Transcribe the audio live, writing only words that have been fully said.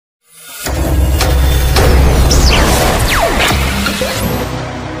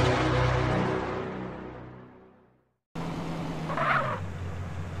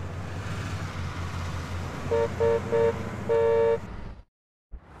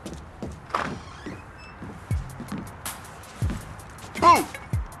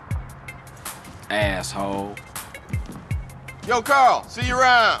asshole. Yo, Carl, see you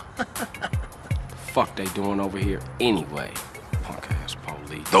around. Fuck they doing over here anyway? Punk-ass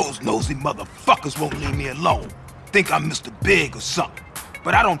police. Those nosy motherfuckers won't leave me alone. Think I'm Mr. Big or something.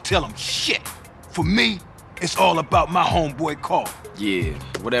 But I don't tell them shit. For me, it's all about my homeboy Carl. Yeah,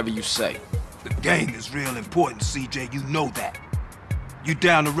 whatever you say. The gang is real important, CJ, you know that. You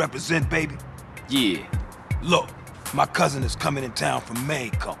down to represent, baby? Yeah. Look, my cousin is coming in town from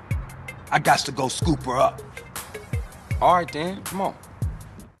Mexico. I got to go scoop her up. All right, then. Come on.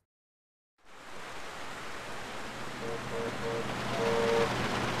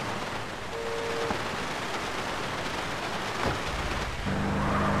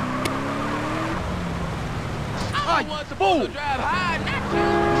 I want the bull to drive high, not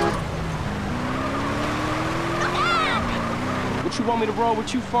you. What you want me to roll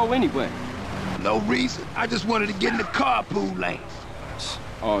with you for anyway? No reason. I just wanted to get in the carpool lane.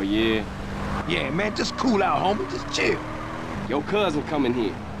 Oh, yeah? Yeah, man, just cool out, homie. Just chill. Your cousin coming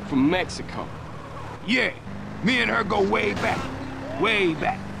here from Mexico. Yeah, me and her go way back. Way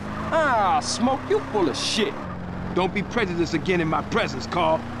back. Ah, Smoke, you full of shit. Don't be prejudiced again in my presence,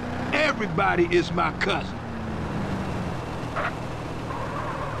 Carl. Everybody is my cousin.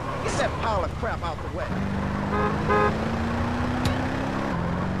 Get that pile of crap out the way.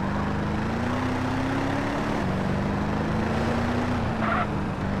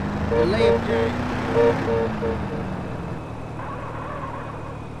 Lay him, Jay.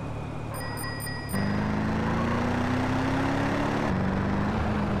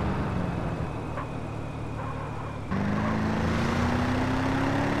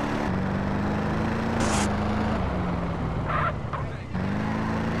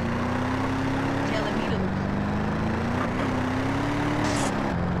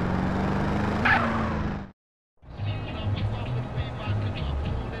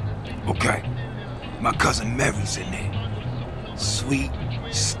 Okay, my cousin Mary's in there. Sweet,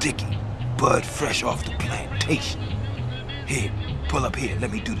 sticky, bud fresh off the plantation. Here, pull up here,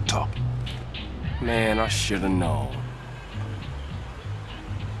 let me do the talking. Man, I should've known.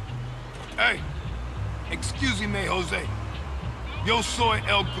 Hey, excuse me, Jose. Yo soy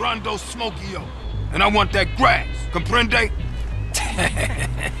el grando smokio, and I want that grass, comprende?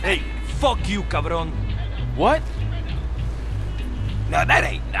 Hey, fuck you, cabron. What? Now that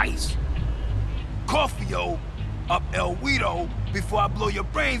ain't nice. Coffee-o up El Guido before I blow your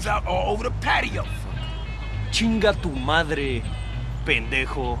brains out all over the patio. Chinga tu madre,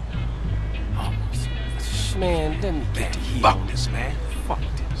 pendejo. Man, let me get the heat Fuck on this, man. Fuck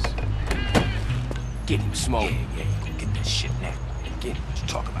this. Get him, Smoke. Yeah, you gonna get that shit now. Get him, what you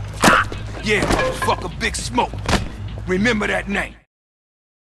talking about? Yeah, motherfucker, Big Smoke. Remember that name.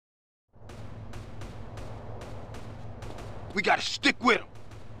 We gotta stick with him.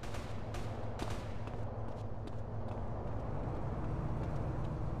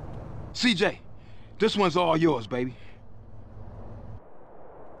 CJ, this one's all yours, baby.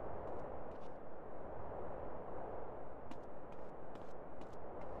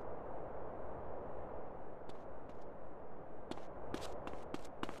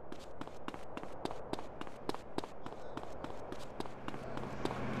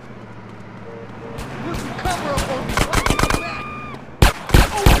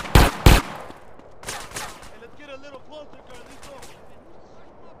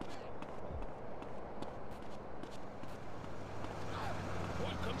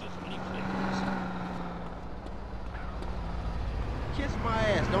 Kiss my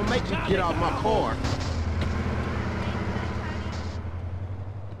ass. Don't make me get out my car.